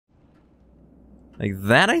Like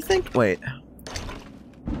that, I think? Wait.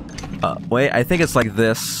 Wait, I think it's like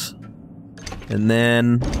this. And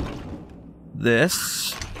then...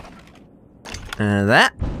 this. And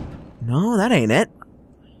that. No, that ain't it.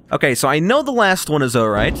 Okay, so I know the last one is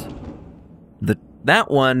alright.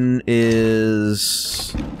 That one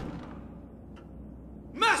is...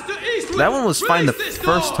 that one was fine the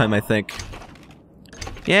first time, I think.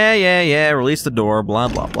 Yeah, release the door, blah,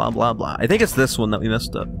 blah, blah, blah, blah. I think it's this one that we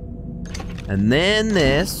messed up. And then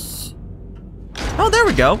this... oh, there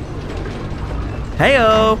we go.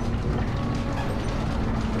 Heyo!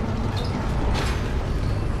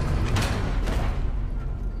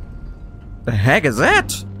 The heck is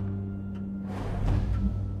that?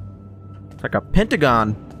 It's like a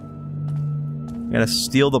pentagon. Gotta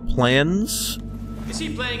steal the plans. Is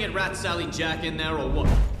he playing at Rat Sally Jack in there or what?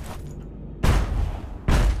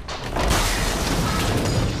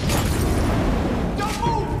 Don't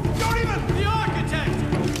move! Don't even! The architect!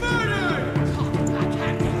 Murder!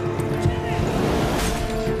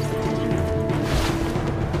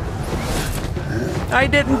 I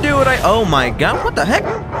didn't do it, oh my god, what the heck?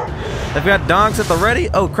 They've got dogs at the ready?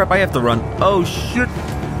 Oh crap, I have to run. Oh shit.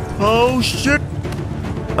 Oh shit.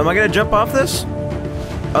 Am I gonna jump off this?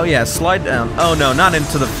 Oh yeah, slide down. Oh no, not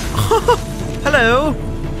into the... hello!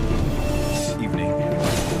 Evening.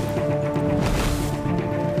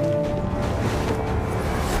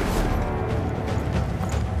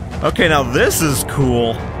 Okay, now this is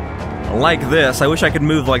cool. I like this. I wish I could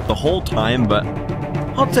move like the whole time, but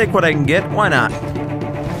I'll take what I can get. Why not?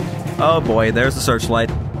 Oh boy, there's the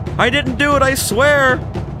searchlight. I didn't do it, I swear!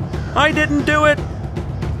 I didn't do it!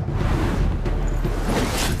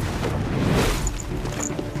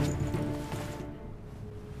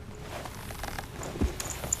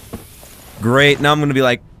 Great, now I'm gonna be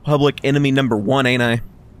like public enemy #1, ain't I?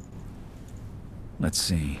 Let's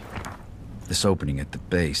see. This opening at the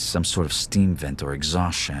base, some sort of steam vent or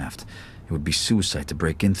exhaust shaft. It would be suicide to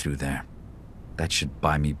break in through there. That should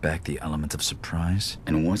buy me back the element of surprise.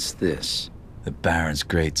 And what's this? The Baron's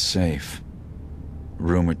great safe.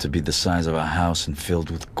 Rumored to be the size of a house and filled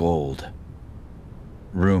with gold.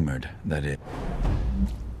 Rumored that it...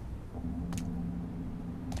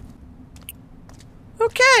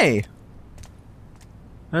 Okay!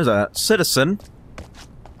 There's a citizen.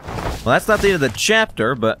 Well, that's not the end of the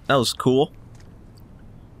chapter, but that was cool.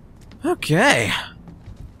 Okay.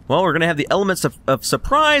 Well, we're gonna have the elements of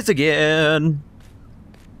surprise again.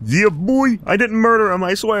 Yeah, boy! I didn't murder him,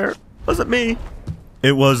 I swear. Wasn't me.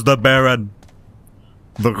 It was the Baron.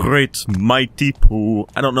 The great mighty Pooh.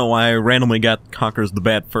 I don't know why I randomly got Conquers the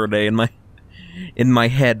Bad Fur Day in my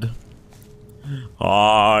head.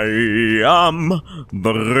 I am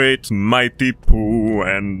the great mighty Pooh,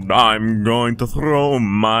 and I'm going to throw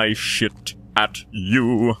my shit at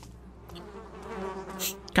you.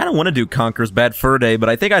 Kind of want to do Conquer's Bad Fur Day, but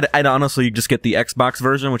I think I'd honestly just get the Xbox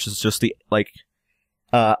version, which is just the like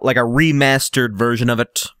a remastered version of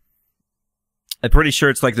it. I'm pretty sure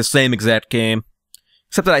it's like the same exact game,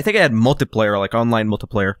 except that I think it had multiplayer, like online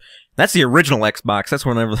multiplayer. That's the original Xbox. That's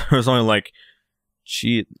whenever there was only like,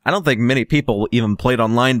 gee, I don't think many people even played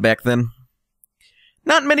online back then.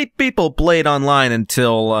 Not many people played online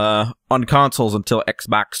until on consoles until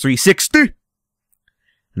Xbox 360.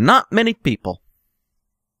 Not many people.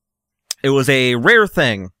 It was a rare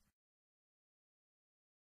thing.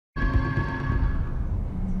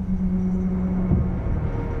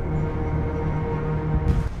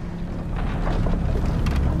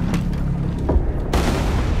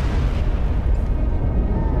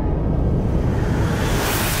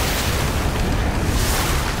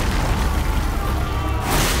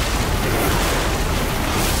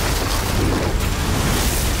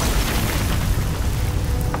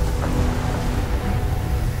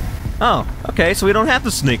 Oh, okay, so we don't have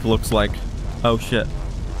to sneak, looks like. Oh, shit.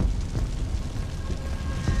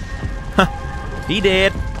 Huh, he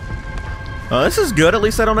did. Oh, this is good, at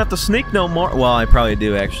least I don't have to sneak no more. Well, I probably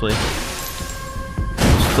do, actually.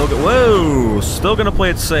 Whoa! Still gonna play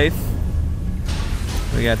it safe.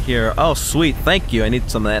 What we got here? Oh, sweet, thank you, I need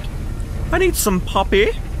some of that. I need some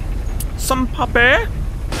poppy. Some poppy.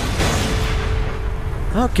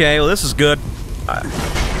 Okay, well, this is good.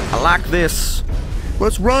 I like this.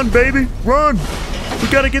 Let's run, baby! Run! We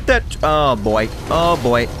gotta get that... oh, boy. Oh,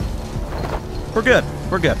 boy. We're good.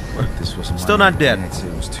 We're good. This wasn't still not dead. I'd say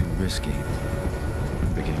it was too risky.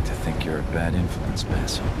 I'm beginning to think you're a bad influence,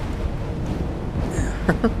 Basso.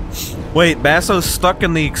 Wait, Basso's stuck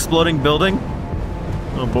in the exploding building?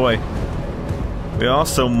 Oh, boy. We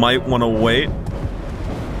also might want to wait.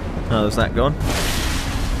 Oh, there's that going.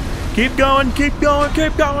 Keep going, keep going,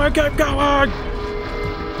 keep going, keep going!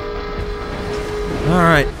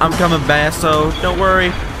 Alright, I'm coming, Basso. Don't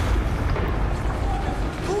worry.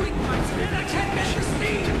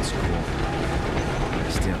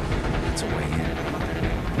 Still, it's a way in.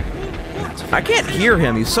 I can't hear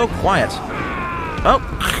him. He's so quiet. Oh,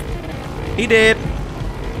 he did.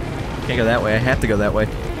 Can't go that way. I have to go that way.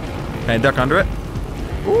 Can I duck under it?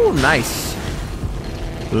 Ooh, nice.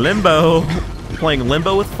 Limbo. Playing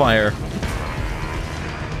limbo with fire.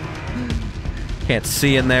 Can't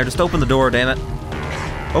see in there. Just open the door, damn it.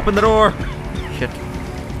 Open the door. Shit.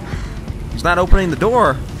 It's not opening the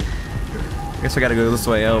door. I guess I gotta go this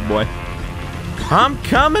way. Oh boy. I'm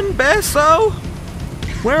coming, Basso.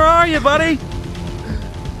 Where are you, buddy?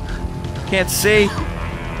 Can't see.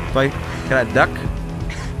 Can I duck?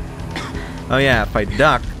 Oh yeah, if I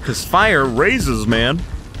duck, because fire raises, man.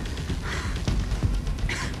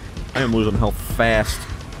 I am losing health fast.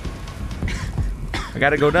 I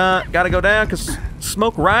gotta go down, because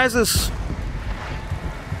smoke rises.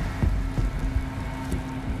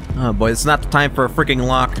 Oh boy, it's not the time for a freaking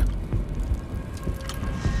lock.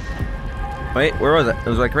 Wait, where was it? It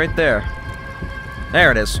was like right there.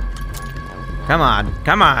 There it is. Come on,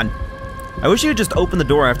 come on. I wish you would just open the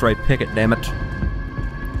door after I pick it, damn it.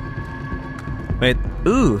 Wait,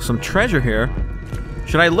 ooh, some treasure here.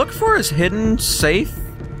 Should I look for his hidden safe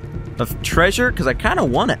of treasure? Because I kind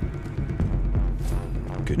of want it.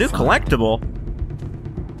 Good New find. collectible.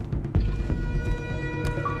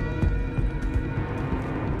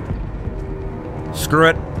 Screw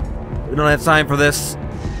it. We don't have time for this.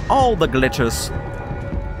 All the glitches.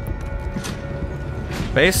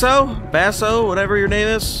 Basso, whatever your name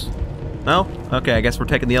is? No? Okay, I guess we're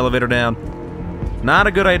taking the elevator down. Not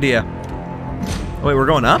a good idea. Wait, we're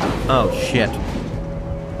going up? Oh, shit.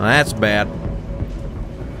 Well, that's bad.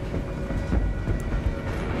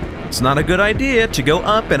 It's not a good idea to go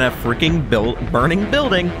up in a freaking burning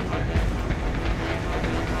building.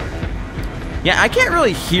 Yeah, I can't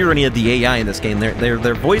really hear any of the AI in this game.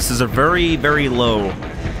 Their voices are very, very low.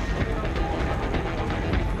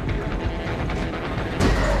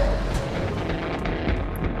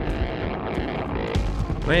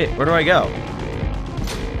 Wait, where do I go?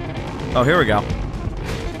 Oh, here we go.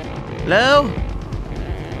 Hello?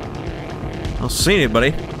 I don't see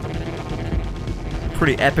anybody.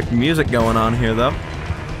 Pretty epic music going on here, though.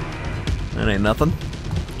 That ain't nothing.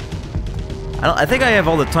 I think I have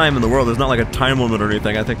all the time in the world. There's not like a time limit or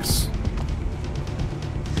anything. I think it's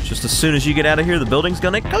just as soon as you get out of here, the building's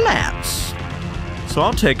gonna collapse. So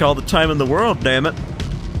I'll take all the time in the world, damn it.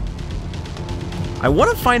 I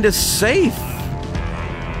want to find a safe.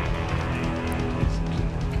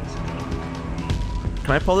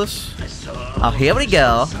 Can I pull this? Oh, here we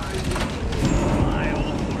go.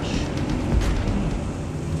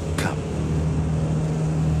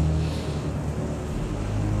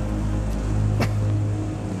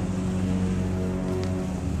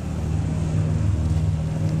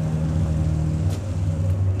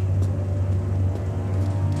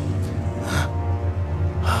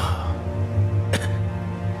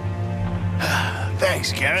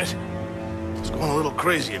 Thanks, Garrett. It's going a little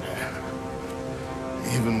crazy in there.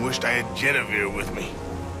 I even wished I had Genevieve with me.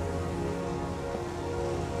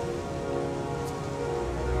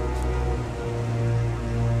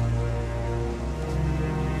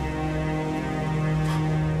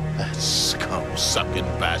 That scum-sucking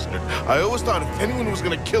bastard. I always thought if anyone was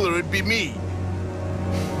gonna kill her, it'd be me.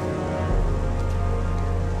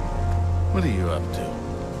 What are you up to?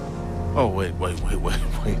 Oh, wait.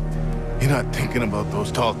 You're not thinking about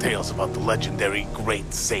those tall tales about the legendary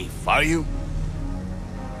Great Safe, are you?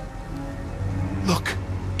 Look,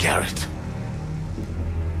 Garrett.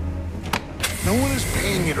 No one is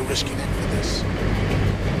paying you to risk your neck for this.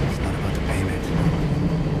 It's not about the payment.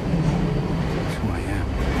 It's who I am.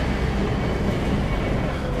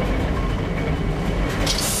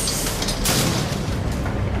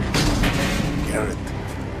 Garrett,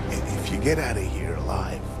 if you get out of here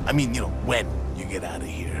alive, I mean, you know, when you get out of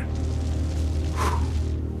here,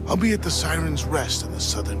 I'll be at the Siren's Rest in the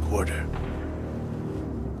southern quarter.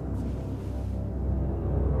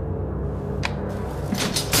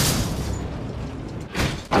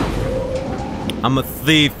 I'm a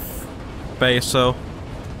thief, Basso.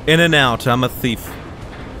 In and out, I'm a thief.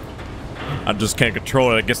 I just can't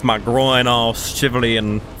control it. It gets my groin all shivery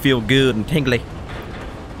and feel good and tingly.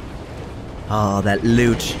 Oh, that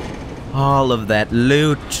loot. All of that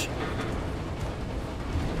loot.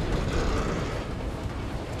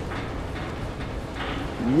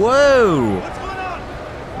 Whoa!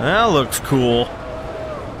 That looks cool.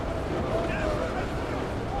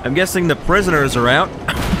 I'm guessing the prisoners are out.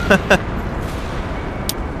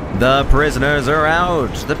 The prisoners are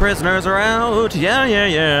out. The prisoners are out. Yeah, yeah,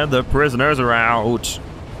 yeah. The prisoners are out.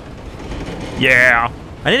 Yeah.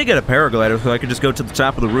 I need to get a paraglider so I can just go to the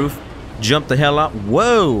top of the roof, jump the hell out.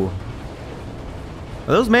 Whoa.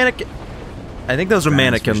 Are those mannequins? I think those are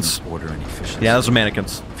mannequins. Order and efficiency. Yeah, those are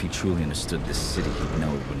mannequins. If he truly understood this city, he'd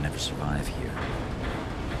know it would never survive here.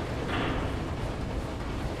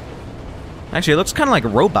 Actually, it looks kind of like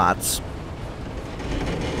robots.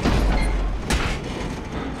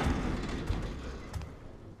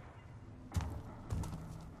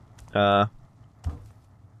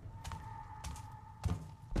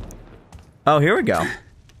 Oh, here we go.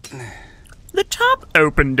 The top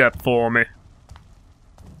opened up for me.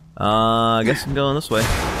 I guess I'm going this way.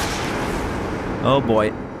 Oh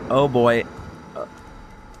boy. Oh boy.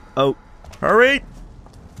 Oh, hurry!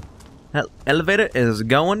 That elevator is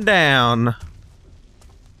going down.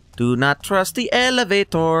 Do not trust the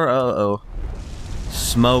elevator. Uh-oh.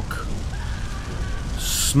 Smoke.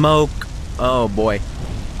 Smoke. Oh boy.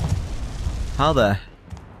 How the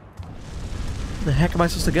heck am I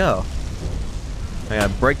supposed to go? I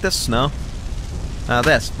gotta break this? No.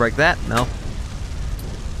 This. Break that? No.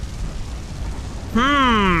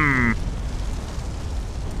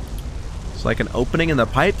 It's like an opening in the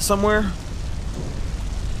pipe somewhere.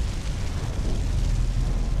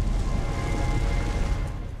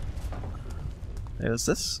 Is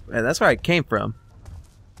this? That's where I came from.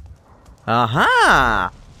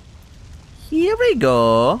 Aha! Here we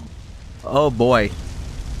go. Oh boy.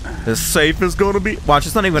 The safe is gonna be. Watch,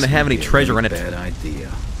 it's not even gonna have any treasure in it. Bad idea.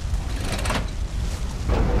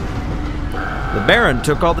 The Baron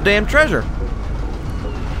took all the damn treasure.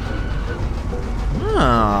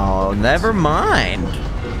 Oh, never mind.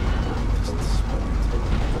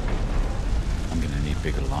 I'm gonna need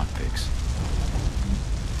bigger lockpicks.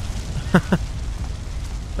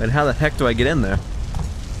 Wait, how the heck do I get in there?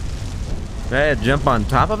 Do I jump on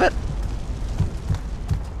top of it?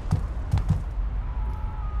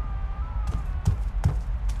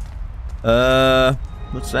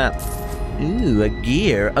 What's that? Ooh, a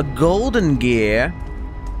gear. A golden gear.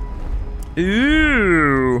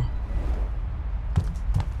 Ooh.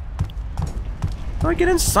 How do I get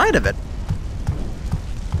inside of it?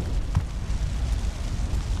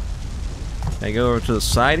 Can I go over to the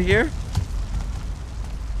side here?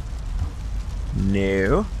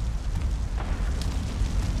 No.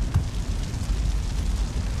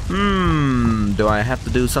 Do I have to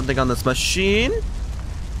do something on this machine?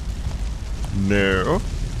 No.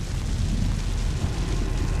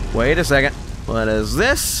 Wait a second. What is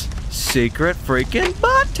this? Secret freaking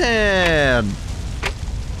button!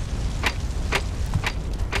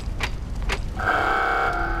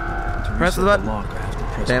 Press the button. Lock, I have to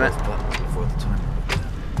press Damn it. both buttons before the timer runs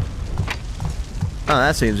out. Oh,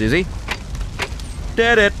 that seems easy.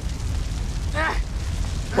 Did it!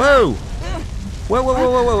 Whoa! Whoa, whoa,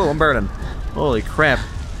 whoa, whoa, whoa, I'm burning. Holy crap.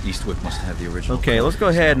 Eastwick must have the original. Okay, let's go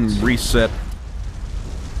ahead and reset.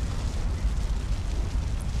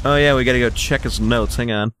 Oh yeah, we gotta go check his notes.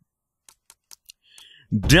 Hang on.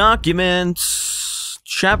 Documents.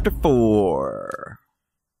 Chapter 4.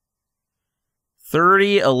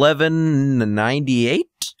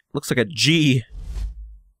 301198? Looks like a G.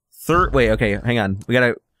 Wait, okay, hang on. We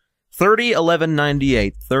gotta...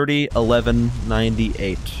 301198.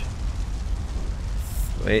 301198.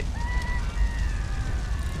 Wait.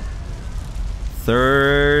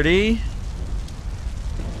 30...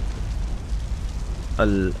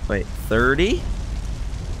 wait, 30?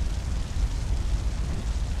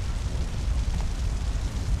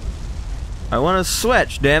 I want to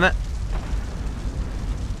switch, damn it.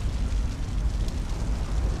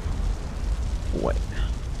 Wait.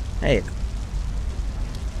 Hey.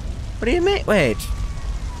 What do you mean? Wait.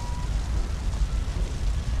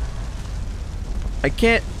 I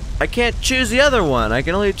can't choose the other one. I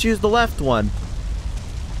can only choose the left one.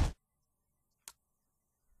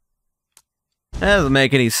 That doesn't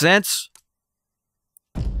make any sense.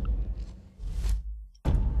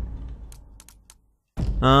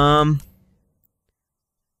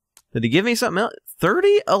 Did he give me something else?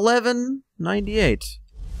 301198.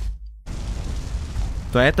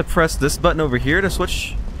 Do I have to press this button over here to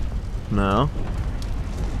switch? No.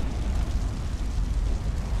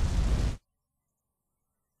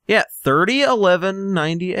 Yeah,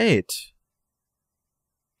 301198.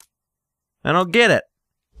 I don't get it.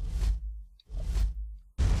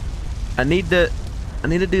 I need to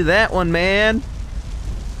do that one, man.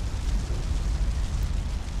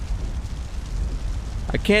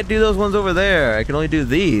 I can't do those ones over there. I can only do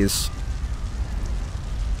these.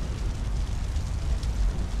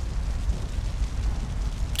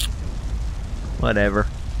 Whatever.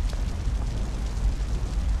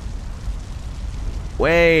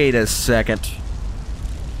 Wait a second.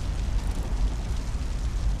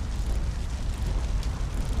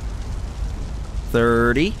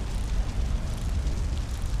 $30.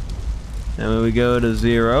 And when we go to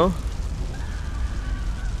 0.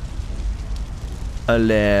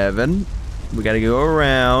 11. We gotta go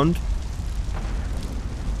around.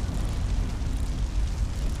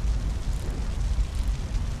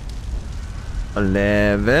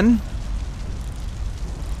 $11.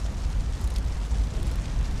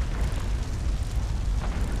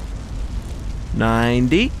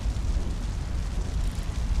 $90.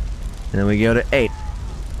 And then we go to 8.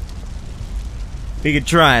 We could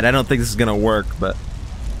try it. I don't think this is gonna work, but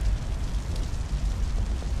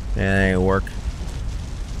yeah, it ain't work.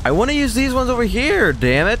 I want to use these ones over here,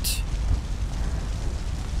 damn it.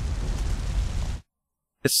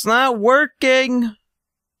 It's not working.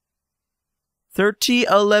 30,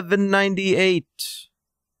 11, 98. It's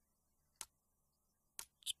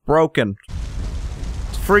broken.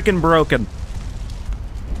 It's freaking broken.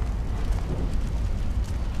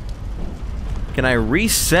 Can I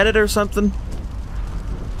reset it or something?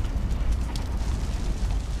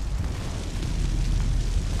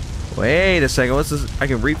 Wait a second, what's this? I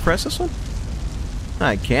can repress this one? No,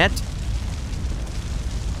 I can't.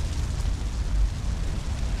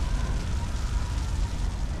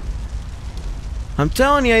 I'm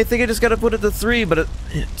telling you, I think I just gotta put it to 3, but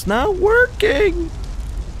it's not working.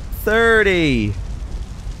 30.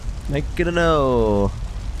 Make it a no.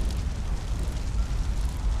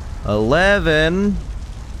 11.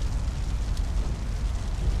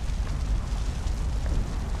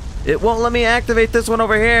 It won't let me activate this one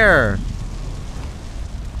over here.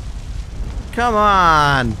 Come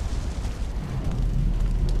on.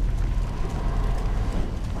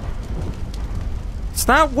 It's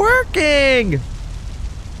not working.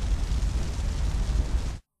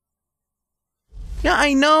 Yeah,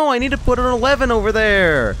 I know. I need to put an 11 over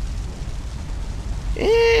there.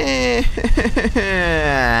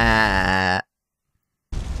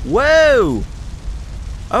 Whoa.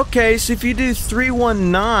 Okay, so if you do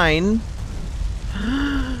 319,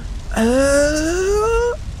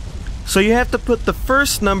 so you have to put the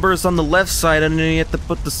first numbers on the left side, and then you have to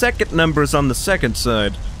put the second numbers on the second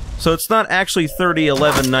side. So it's not actually 30,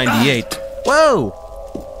 11, 98. Whoa!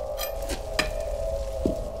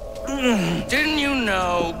 Didn't you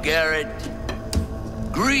know, Garrett?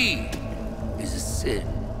 Greed is a sin,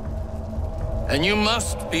 and you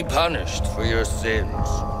must be punished for your sins.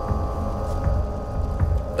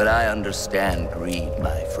 But I understand greed,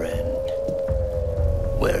 my friend.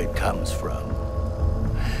 Where it comes from.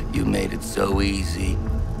 You made it so easy.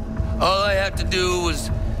 All I had to do was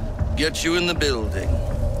get you in the building.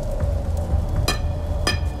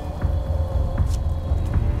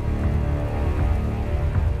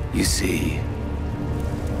 You see,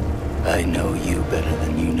 I know you better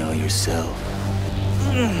than you know yourself.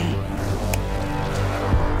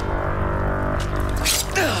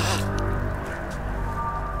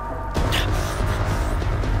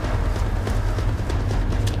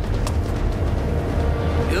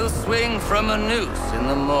 You'll swing from a noose in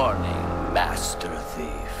the morning, master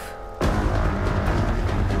thief.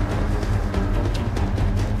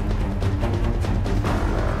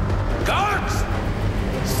 Guards!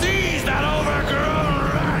 Seize that overgrown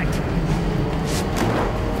rat!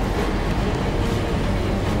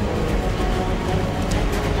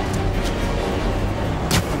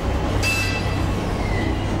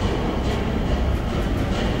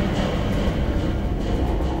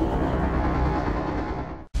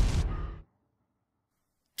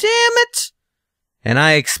 Damn it! And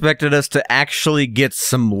I expected us to actually get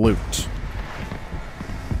some loot.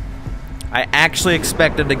 I actually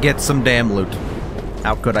expected to get some damn loot.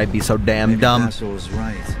 How could I be so damn Maybe dumb? Basso was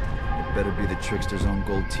right. It better be the trickster's own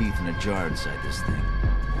gold teeth in a jar inside this thing.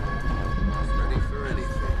 Ready for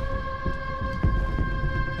anything.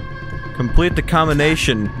 Complete the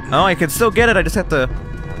combination. Oh, I can still get it. I just have to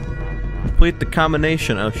complete the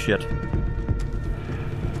combination. Oh shit.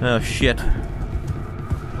 Oh shit.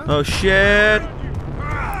 Oh shit.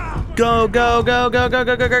 Go, go, go, go, go,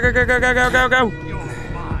 go, go, go, go, go, go, go, go, go, go.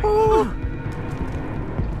 Oh.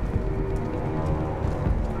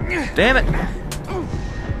 Damn it.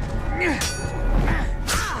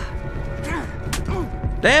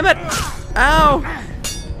 Damn it. Ow.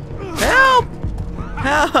 Help.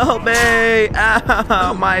 Help me.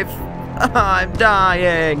 Ow, I'm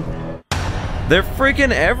dying. They're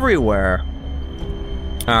freaking everywhere.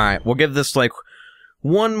 Alright, we'll give this like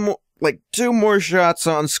one more, like 2 more shots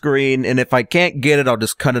on screen, and if I can't get it, I'll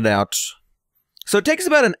just cut it out. So it takes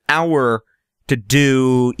about an hour to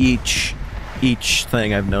do each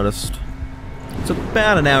thing, I've noticed. It's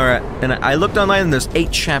about an hour, and I looked online and there's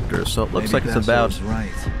 8 chapters, so it looks like it's about... Right.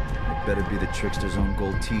 It better be the trickster's own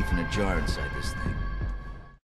gold teeth in a jar inside this thing.